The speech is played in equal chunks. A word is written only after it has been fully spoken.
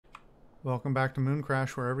Welcome back to Mooncrash,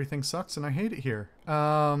 where everything sucks and I hate it here.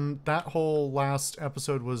 That whole last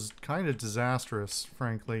episode was kind of disastrous,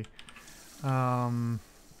 frankly. Um,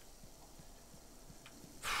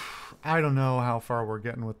 I don't know how far we're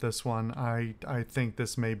getting with this one. I think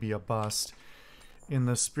this may be a bust. In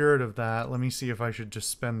the spirit of that, let me see if I should just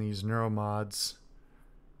spend these neuromods.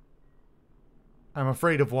 I'm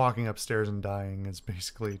afraid of walking upstairs and dying is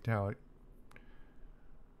basically how it...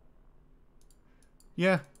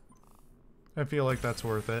 Yeah, I feel like that's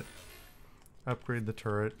worth it. Upgrade the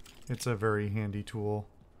turret. It's a very handy tool.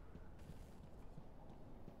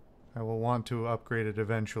 I will want to upgrade it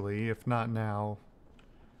eventually, if not now,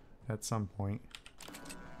 at some point.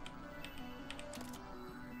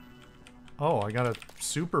 Oh, I got a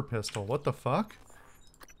super pistol. What the fuck?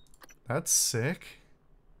 That's sick.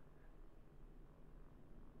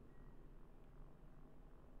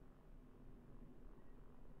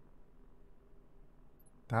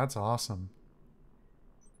 That's awesome.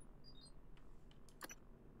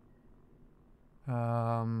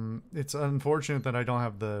 It's unfortunate that I don't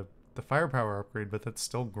have the firepower upgrade, but that's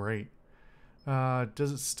still great.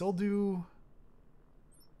 Does it still do...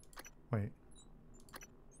 Wait.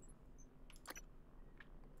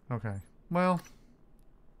 Okay. Well...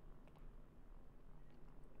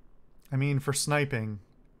 I mean, for sniping,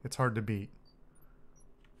 it's hard to beat.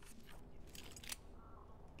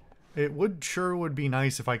 It would be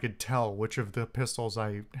nice if I could tell which of the pistols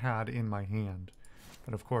I had in my hand.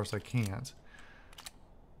 But of course I can't.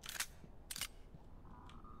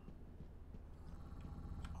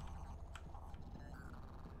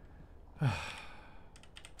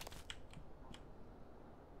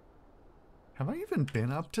 Have I even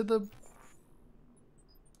been up to the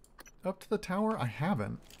tower? I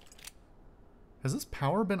haven't. Has this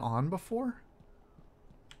power been on before?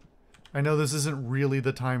 I know this isn't really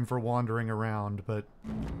the time for wandering around, but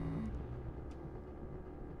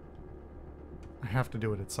I have to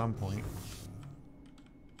do it at some point.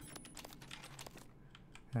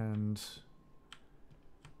 And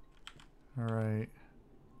alright.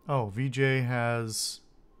 Oh, VJ has...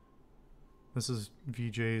 This is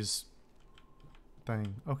VJ's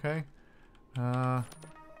thing. Okay. Dermal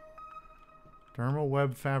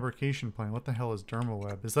web fabrication plan. What the hell is dermal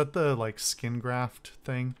web? Is that the, like, skin graft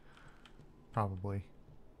thing? Probably.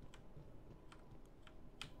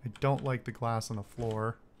 I don't like the glass on the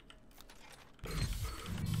floor.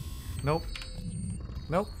 Nope.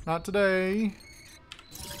 Nope, not today.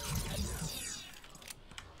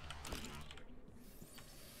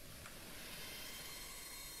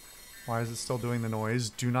 Why is it still doing the noise?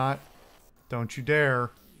 Do not... Don't you dare.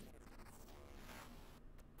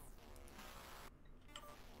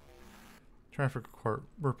 Traffic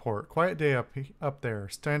report. Quiet day up there.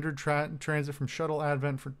 Standard transit from shuttle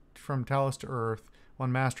advent from Talos to Earth.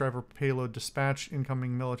 One mass driver payload dispatched.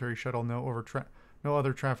 Incoming military shuttle. No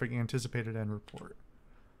other traffic anticipated. End report.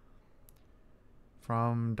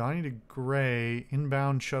 From Donnie to Gray,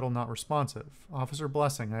 inbound shuttle not responsive. Officer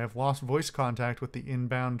Blessing, I have lost voice contact with the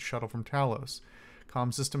inbound shuttle from Talos.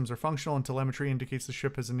 Comm systems are functional and telemetry indicates the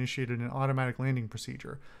ship has initiated an automatic landing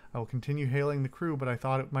procedure. I will continue hailing the crew, but I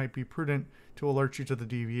thought it might be prudent to alert you to the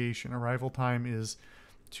deviation. Arrival time is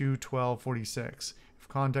 2:12:46. If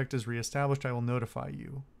contact is reestablished, I will notify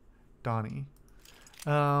you. Donnie.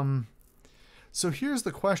 So here's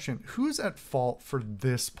the question. Who's at fault for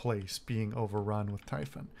this place being overrun with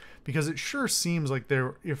Typhon? Because it sure seems like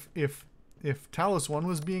if Talos 1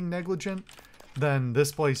 was being negligent, then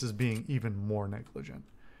this place is being even more negligent.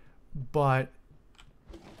 But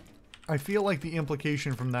I feel like the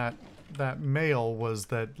implication from that mail was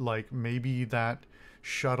that, like, maybe that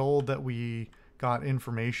shuttle that we got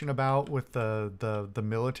information about with the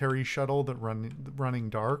military shuttle that running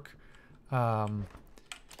dark,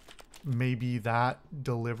 maybe that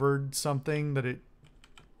delivered something that it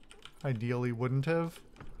ideally wouldn't have.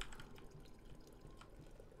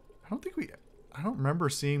 I don't remember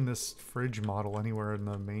seeing this fridge model anywhere in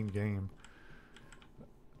the main game.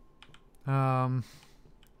 Alright.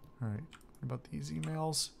 What about these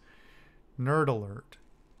emails? Nerd alert.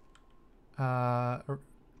 How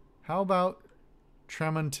about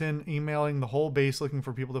Tremonton emailing the whole base looking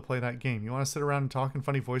for people to play that game? You want to sit around and talk in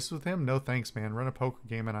funny voices with him? No thanks, man. Run a poker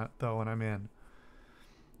game and I'm in.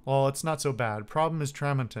 Well, it's not so bad. Problem is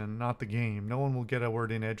Tremonton, not the game. No one will get a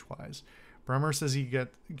word in edgewise. Bremer says he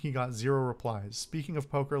got 0 replies. Speaking of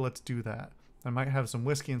poker, let's do that. I might have some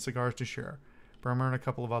whiskey and cigars to share. Bremer and a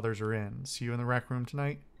couple of others are in. See you in the rec room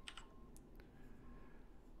tonight.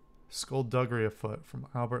 Skullduggery afoot from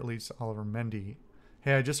Albert Leeds to Oliver Mendy.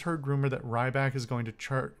 Hey, I just heard rumor that Ryback is going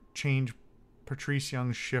to change Patrice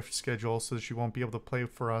Young's shift schedule so that she won't be able to play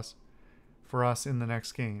for us for us in the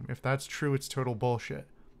next game. If that's true, it's total bullshit.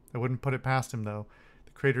 I wouldn't put it past him, though.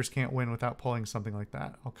 The creators can't win without pulling something like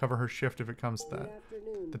that. I'll cover her shift if it comes to that.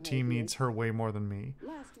 The team needs her way more than me.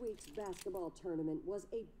 Last week's basketball tournament was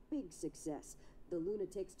a big success. The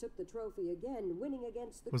Lunatics took the trophy again, winning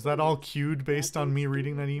against the Was that all cued based on me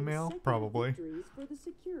reading that email? Probably. For the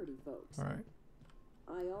security folks. All right.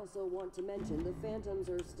 I also want to mention the Phantoms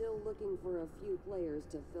are still looking for a few players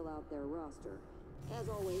to fill out their roster. As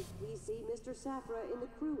always, please see Mr. Safra in the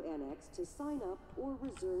crew annex to sign up or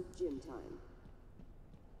reserve gym time.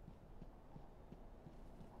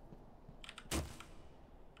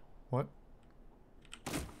 What?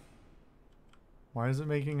 Why is it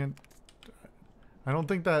making it... I don't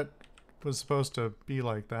think that was supposed to be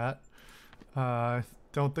like that. I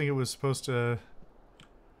don't think it was supposed to...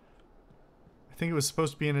 I think it was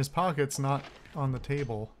supposed to be in his pockets, not on the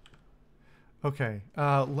table. Okay,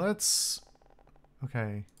 let's...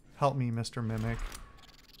 Okay, help me, Mr. Mimic.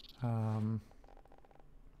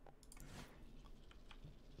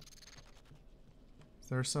 Is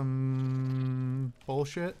there some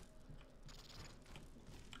bullshit?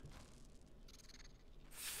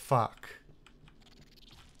 Fuck.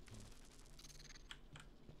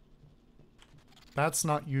 That's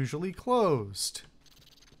not usually closed.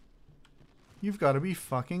 You've got to be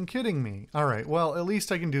fucking kidding me. Alright, well, at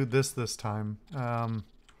least I can do this time.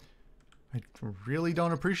 I really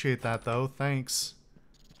don't appreciate that, though. Thanks.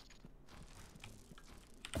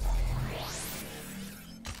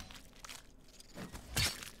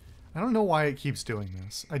 I don't know why it keeps doing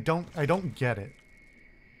this. I don't get it.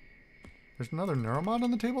 There's another neuromod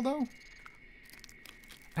on the table, though?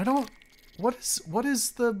 I don't... What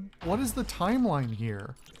is the timeline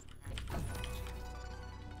here?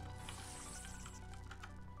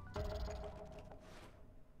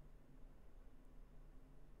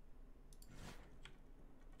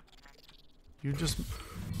 You just...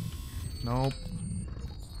 Nope.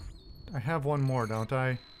 I have one more, don't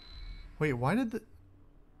I? Wait, why did the...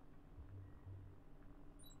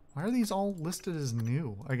 Why are these all listed as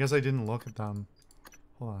new? I guess I didn't look at them.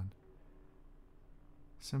 Hold on.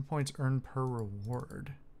 Sim points earned per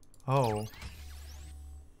reward. Oh.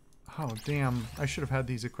 Oh, damn. I should have had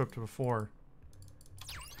these equipped before.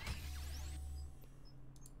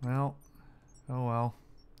 Well. Oh well.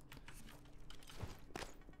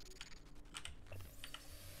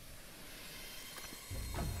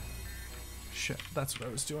 Shit, that's what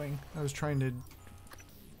I was doing. I was trying to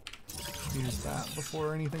use that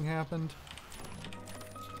before anything happened.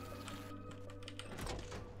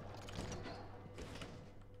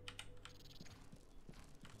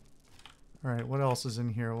 Alright, what else is in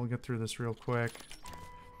here? We'll get through this real quick.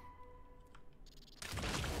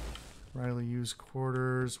 Riley use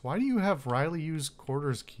quarters. Why do you have Riley use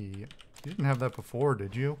quarters key? You didn't have that before,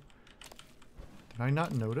 did you? Did I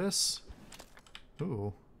not notice?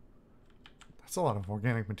 Ooh. That's a lot of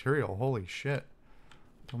organic material. Holy shit.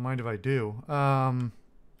 Don't mind if I do.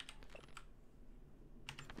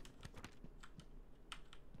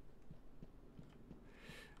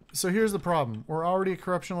 So here's the problem. We're already at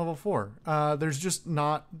corruption level 4. There's just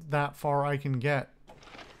not that far I can get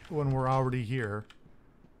when we're already here.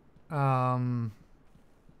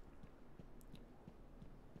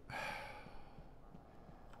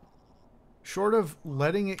 Short of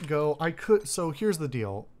letting it go, I could... So here's the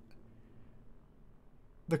deal.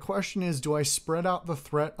 The question is, do I spread out the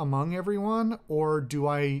threat among everyone, or do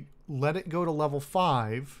I let it go to level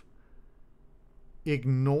 5,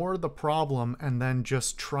 ignore the problem, and then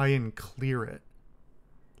just try and clear it?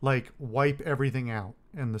 Like, wipe everything out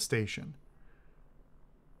in the station.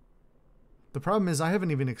 The problem is I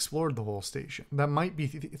haven't even explored the whole station. That might be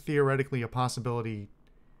theoretically a possibility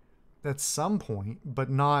at some point, but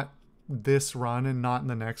not this run and not in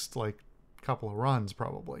the next, like, couple of runs,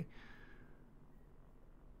 probably.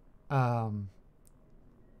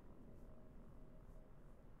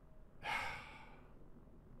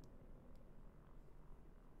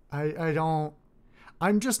 I don't...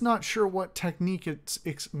 I'm just not sure what technique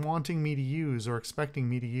it's wanting me to use or expecting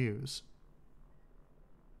me to use.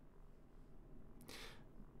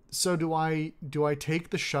 So do I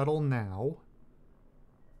take the shuttle now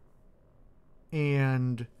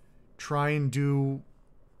and try and do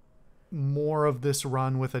more of this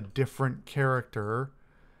run with a different character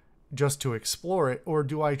just to explore it, or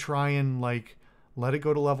do I try and, like, let it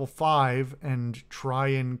go to level 5 and try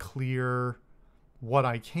and clear what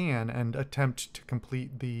I can and attempt to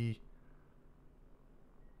complete the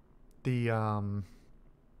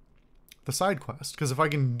side quest? Because if I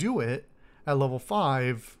can do it at level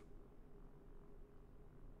 5,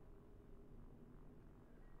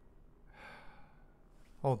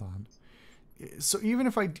 hold on. So even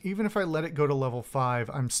if I let it go to level 5,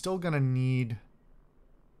 I'm still gonna need.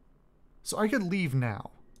 So I could leave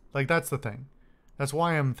now. Like, that's the thing. That's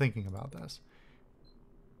why I'm thinking about this.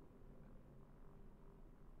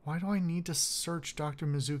 Why do I need to search Dr.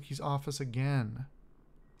 Mizuki's office again?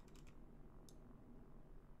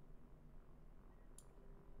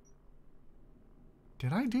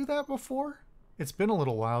 Did I do that before? It's been a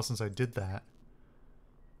little while since I did that.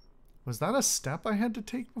 Was that a step I had to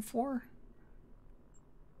take before?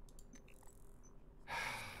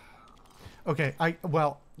 Okay, I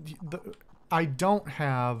don't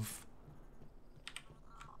have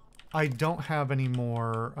any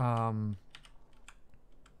more,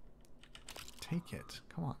 take it.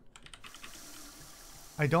 Come on.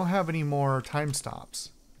 I don't have any more time stops.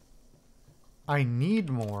 I need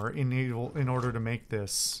more in order to make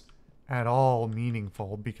this at all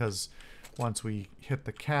meaningful, because once we hit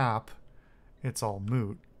the cap, it's all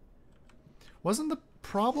moot. Wasn't the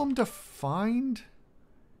problem to find...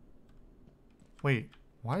 Wait,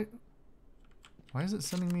 why is it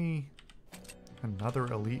sending me another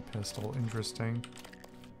elite pistol? Interesting.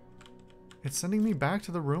 It's sending me back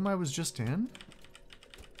to the room I was just in?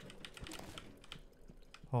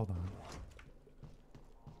 Hold on.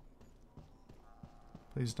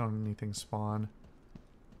 Please don't anything spawn.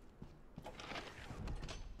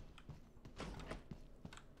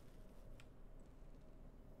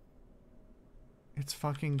 It's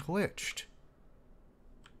fucking glitched.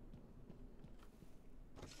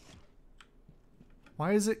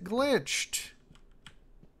 Why is it glitched?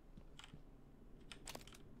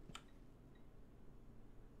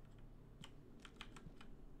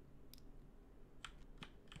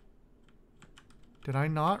 Did I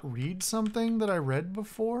not read something that I read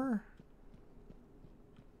before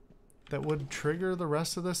that would trigger the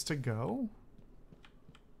rest of this to go?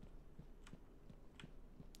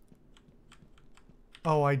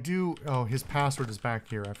 Oh, I do. Oh, his password is back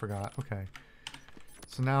here. I forgot. Okay.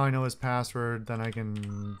 So now I know his password, then I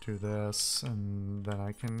can do this, and then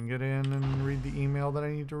I can get in and read the email that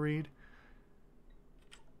I need to read.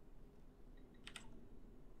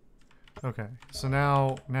 Okay, so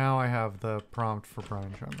now I have the prompt for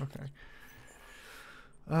Brian Chung. Okay.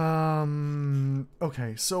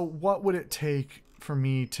 Okay, so what would it take for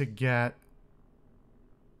me to get...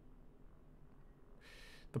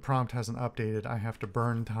 The prompt hasn't updated. I have to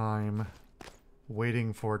burn time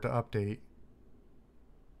waiting for it to update.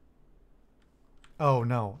 Oh,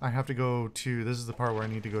 no. I have to go to... This is the part where I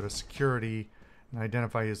need to go to security and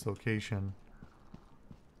identify his location.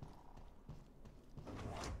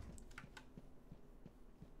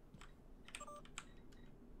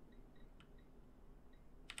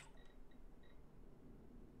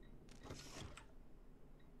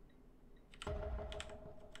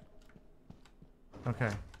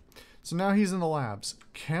 Okay. So now he's in the labs.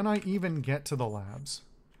 Can I even get to the labs?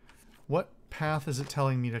 What path is it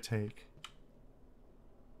telling me to take?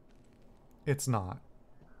 It's not.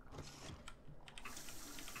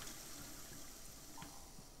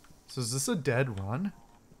 So is this a dead run?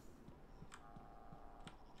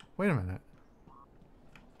 Wait a minute.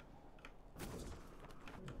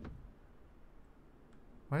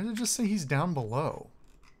 Why does it just say he's down below?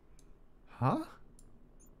 Huh?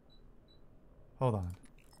 Hold on.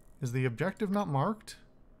 Is the objective not marked?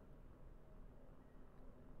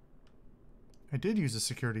 I did use a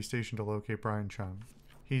security station to locate Brian Chung.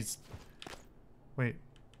 He's... Wait,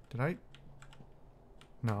 did I...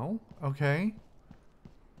 No? Okay.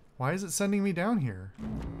 Why is it sending me down here?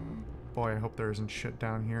 Boy, I hope there isn't shit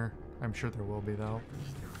down here. I'm sure there will be, though.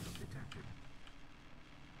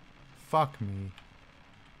 Fuck me.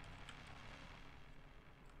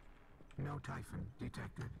 No Typhon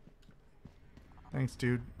detected. Thanks,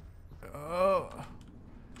 dude. Oh.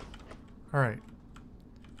 Alright.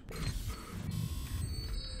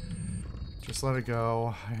 Just let it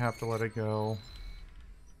go. I have to let it go.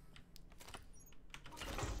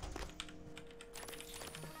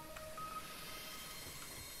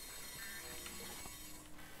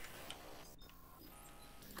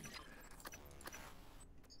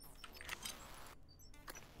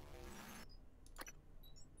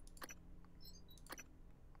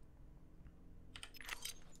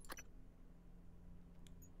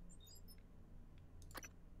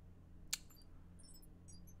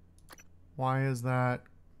 Why is that?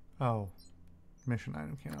 Oh, mission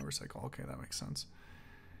item cannot recycle. Okay, that makes sense.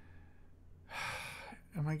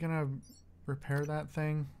 Am I gonna repair that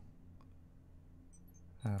thing?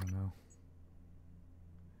 I don't know.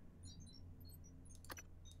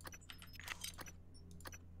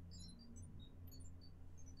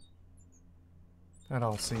 That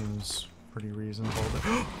all seems pretty reasonable.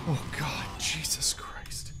 Oh god, Jesus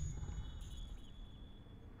Christ.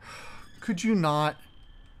 Could you not?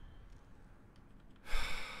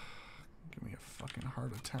 Give me a fucking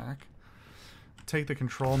heart attack. Take the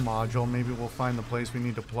control module. Maybe we'll find the place we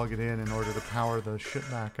need to plug it in order to power the shit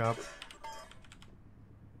back up.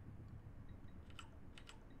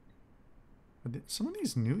 Some of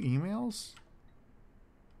these new emails?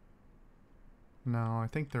 No, I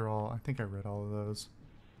think they're all... I think I read all of those.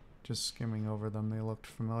 Just skimming over them, they looked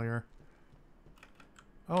familiar.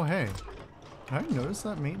 Oh, hey. Did I notice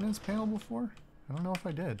that maintenance panel before? I don't know if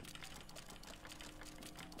I did.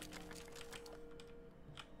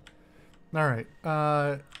 Alright,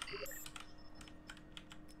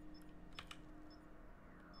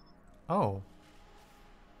 oh.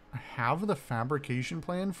 I have the fabrication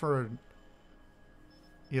plan for an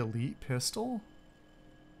elite pistol?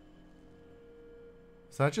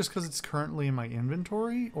 Is that just because it's currently in my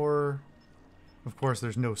inventory? Or... Of course,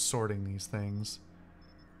 there's no sorting these things.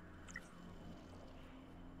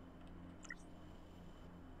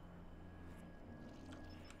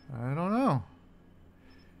 I don't know.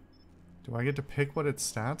 Do I get to pick what its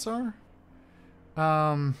stats are?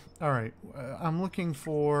 Alright. I'm looking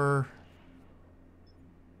for...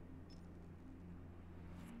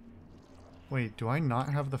 Wait, do I not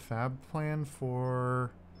have the fab plan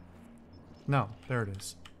for... No, there it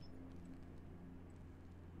is.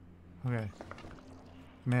 Okay.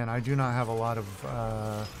 Man, I do not have a lot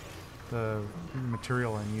of the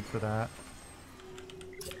material I need for that.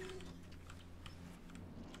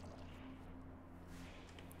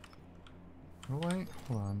 Oh wait,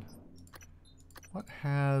 hold on. What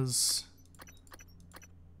has...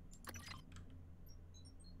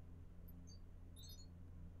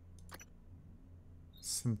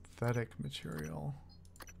 synthetic material?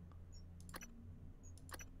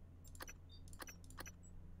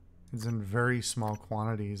 It's in very small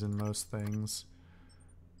quantities in most things.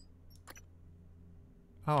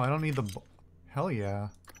 Oh, I don't need the... Hell yeah.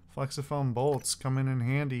 Flexifoam bolts come in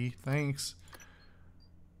handy. Thanks.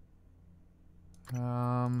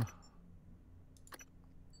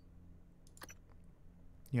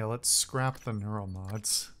 Yeah, let's scrap the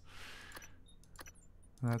neuromods.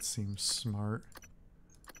 That seems smart.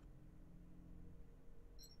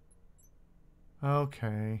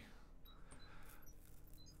 Okay.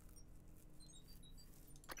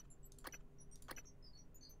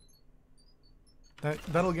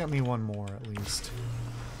 That'll get me one more at least.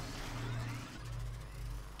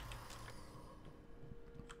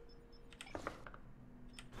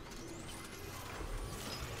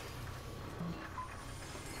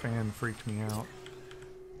 Fan freaked me out.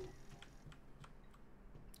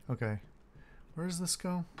 Okay. Where does this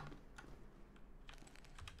go?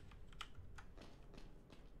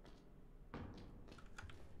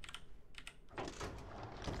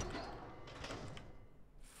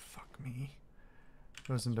 Fuck me.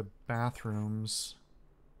 Goes into bathrooms.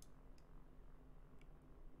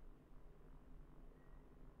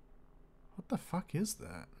 What the fuck is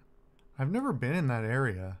that? I've never been in that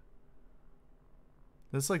area.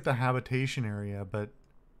 This is like the habitation area, but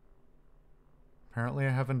apparently I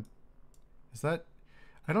haven't... Is that...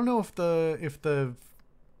 I don't know if the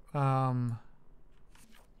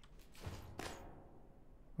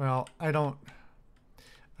well, I don't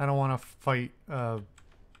want to fight a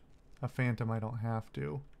phantom I don't have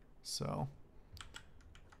to, so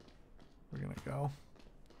we're gonna go.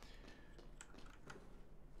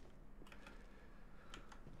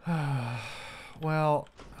 Well,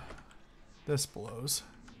 this blows.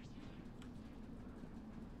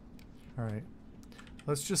 Alright.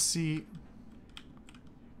 Let's just see.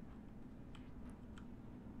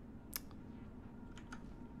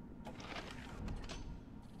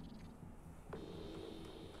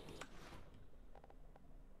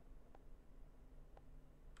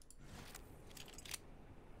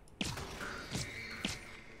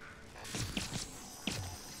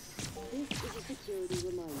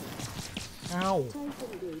 Ow.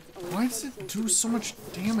 Why does it do so much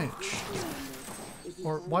damage?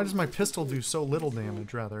 Or why does my pistol do so little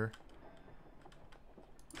damage, rather?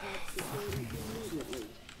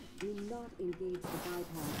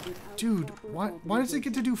 Dude, why does it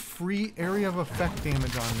get to do free area of effect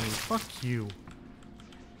damage on me? Fuck you.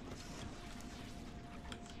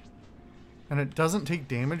 And it doesn't take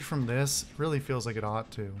damage from this? It really feels like it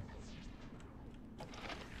ought to.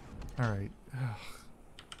 Alright.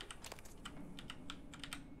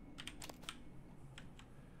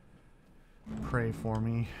 Pray for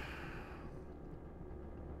me.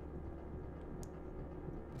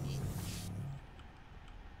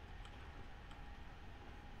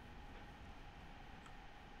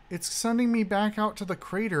 It's sending me back out to the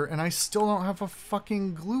crater, and I still don't have a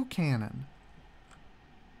fucking glue cannon.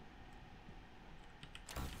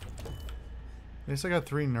 At least I got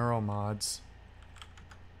 3 neuro mods.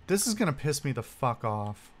 This is gonna piss me the fuck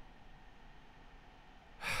off.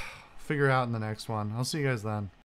 Figure it out in the next one. I'll see you guys then.